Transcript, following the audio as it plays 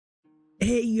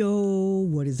Hey yo,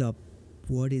 what is up?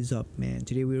 What is up, man?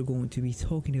 Today we're going to be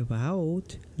talking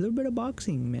about a little bit of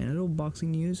boxing, man. A little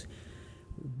boxing news.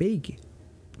 Big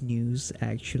news,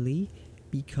 actually,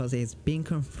 because it's been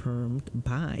confirmed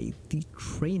by the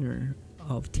trainer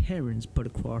of Terrence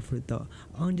Bud Crawford, the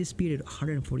undisputed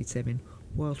 147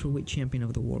 welterweight champion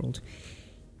of the world,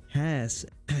 has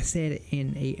said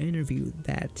in a interview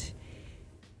that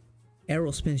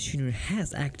Errol Spence Jr.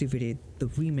 has activated the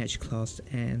rematch clause,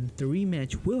 and the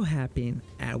rematch will happen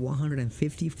at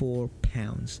 154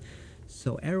 pounds.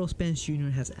 So Errol Spence Jr.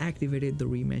 has activated the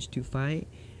rematch to fight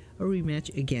a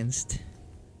rematch against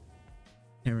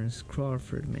Terrence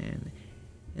Crawford, man.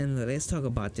 And let's talk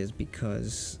about this,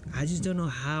 because I just don't know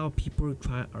how people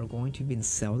are going to even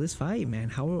sell this fight, man.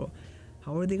 How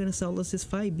are they gonna sell us this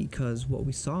fight? Because what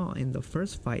we saw in the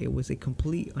first fight, it was a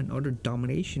complete and utter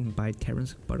domination by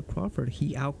Terrence Bud Crawford.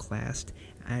 He outclassed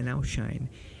and outshined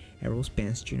Errol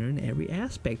Spence Jr. in every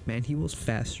aspect, man. He was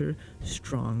faster,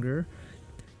 stronger,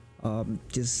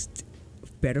 just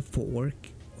better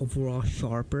footwork, overall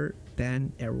sharper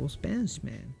than Errol Spence,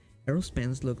 man. Errol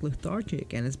Spence looked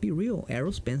lethargic, and let's be real,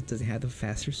 Errol Spence doesn't have the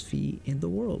fastest feet in the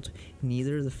world,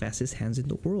 neither the fastest hands in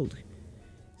the world.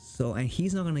 So, and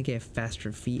he's not gonna get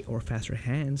faster feet or faster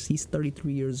hands. He's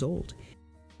 33 years old.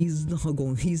 He's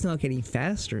not getting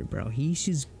faster, bro. He's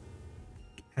just,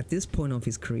 at this point of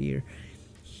his career,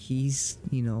 he's,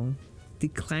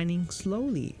 declining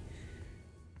slowly.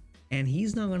 And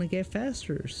he's not gonna get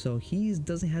faster. So he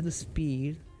doesn't have the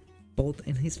speed, both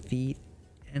in his feet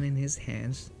and in his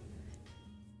hands,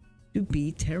 to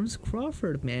beat Terrence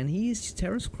Crawford, man.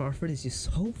 Terrence Crawford is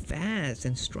just so fast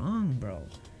and strong, bro.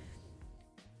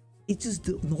 It's just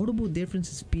the notable difference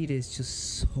in speed is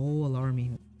just so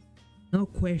alarming. No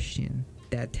question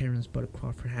that Terrence Bud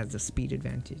Crawford has the speed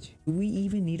advantage. Do we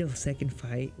even need a second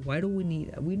fight? Why do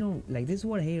we don't, like, this is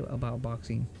what I hate about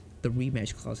boxing, the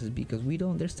rematch clauses, because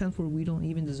there's times where we don't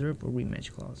even deserve a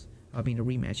rematch clause. I mean, a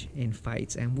rematch in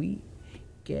fights, and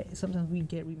sometimes we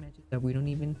get rematches that we don't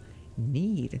even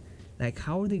need. Like,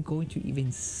 how are they going to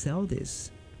even sell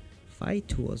this fight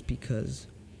to us? Because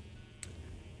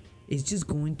it's just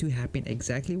going to happen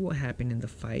exactly what happened in the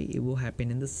fight. It will happen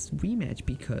in this rematch,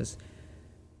 because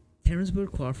Terrence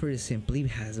Bud Crawford simply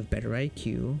has a better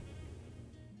IQ,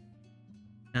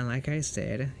 and like I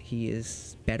said, he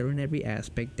is better in every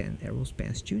aspect than Errol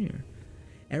Spence Jr.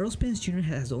 Errol Spence Jr.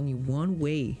 has only one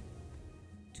way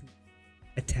to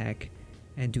attack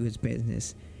and do his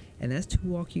business, and that's to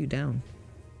walk you down.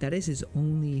 That is his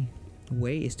only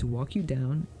way, is to walk you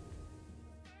down.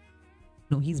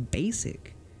 He's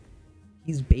basic.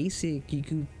 He's basic.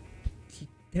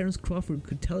 Terrence Crawford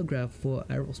could telegraph what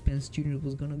Errol Spence Jr.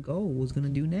 was gonna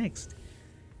do next.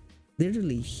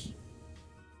 Literally,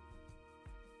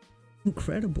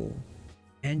 incredible.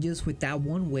 And just with that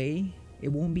one way, it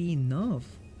won't be enough.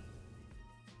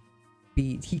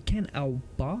 He can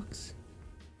outbox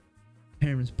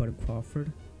Terrence Bud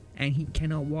Crawford, and he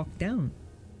cannot walk down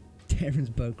Terrence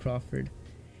Bud Crawford.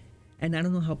 And I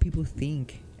don't know how people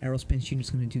think Errol Spence Jr.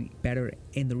 is going to do better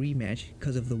in the rematch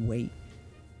because of the weight.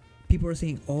 People are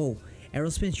saying, oh, Errol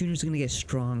Spence Jr. is going to get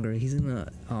stronger. He's going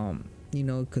to,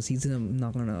 because he's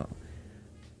not going to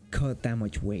cut that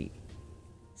much weight.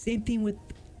 Same thing with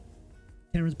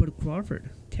Terrence Bud Crawford.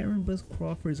 Terrence Bud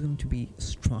Crawford is going to be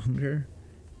stronger,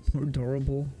 more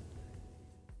durable,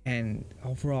 and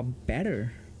overall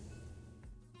better.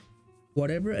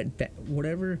 Whatever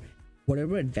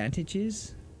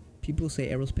advantages people say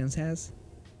Errol Spence has,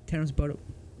 Terrence Bud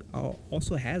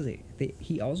also has it.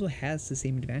 He also has the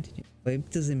same advantage, but it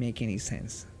doesn't make any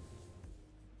sense.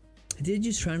 They're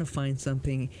just trying to find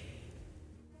something.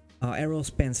 Errol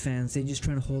Spence fans, they're just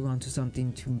trying to hold on to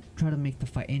something to try to make the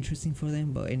fight interesting for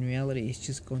them, but in reality, it's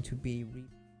just going to be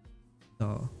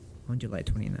on July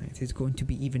 29th. It's going to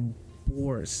be even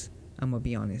worse, I'm gonna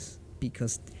be honest,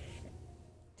 because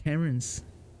Terrence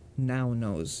now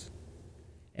knows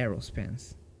Errol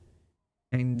Spence,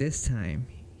 and this time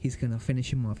he's gonna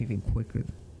finish him off even quicker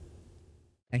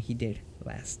than he did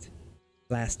last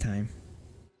time.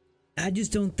 I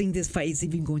just don't think this fight is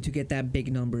even going to get that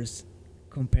big numbers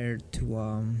compared to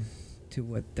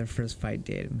what their first fight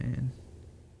did, man.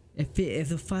 If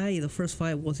the first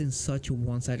fight wasn't such a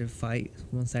one-sided fight,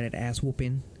 one-sided ass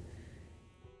whooping,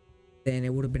 then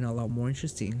it would have been a lot more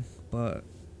interesting. But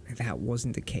that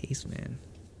wasn't the case, man.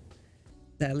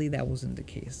 Sadly, that wasn't the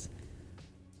case.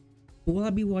 Will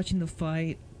I be watching the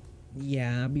fight?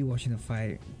 Yeah, I'll be watching the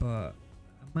fight, but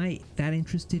am I that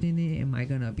interested in it? Am I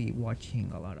gonna be watching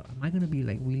a lot of? Am I gonna be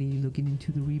like really looking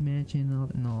into the rematch and all?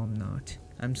 No, I'm not.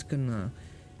 I'm just gonna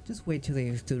wait till the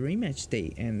rematch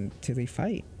date and till they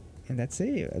fight, and that's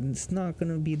it. It's not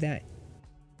gonna be that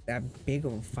big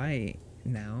of a fight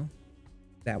now.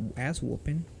 That as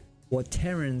Whoopin. What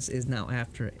Terrence is now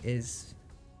after is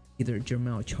either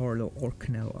Jermell Charlo or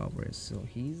Canelo Alvarez. So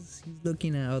he's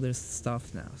looking at other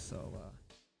stuff now. So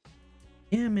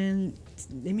yeah, man.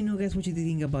 Let me know, guys, what you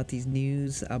think about these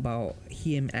news about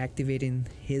him activating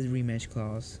his rematch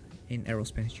clause in Errol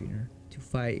Spence Jr.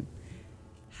 to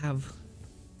have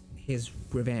his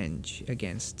revenge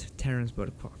against Terrence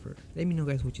Bud Crawford. Let me know,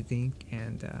 guys, what you think.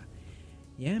 And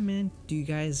yeah, man. Are you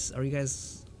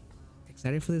guys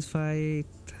excited for this fight?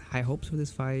 High hopes for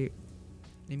this fight?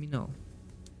 Let me know,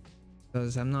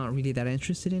 because I'm not really that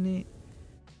interested in it,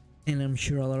 and I'm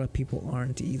sure a lot of people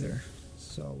aren't either.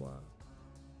 So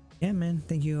yeah, man,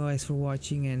 thank you guys for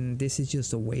watching, and this is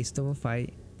just a waste of a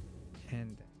fight,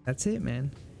 and that's it,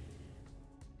 man.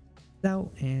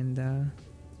 Out, and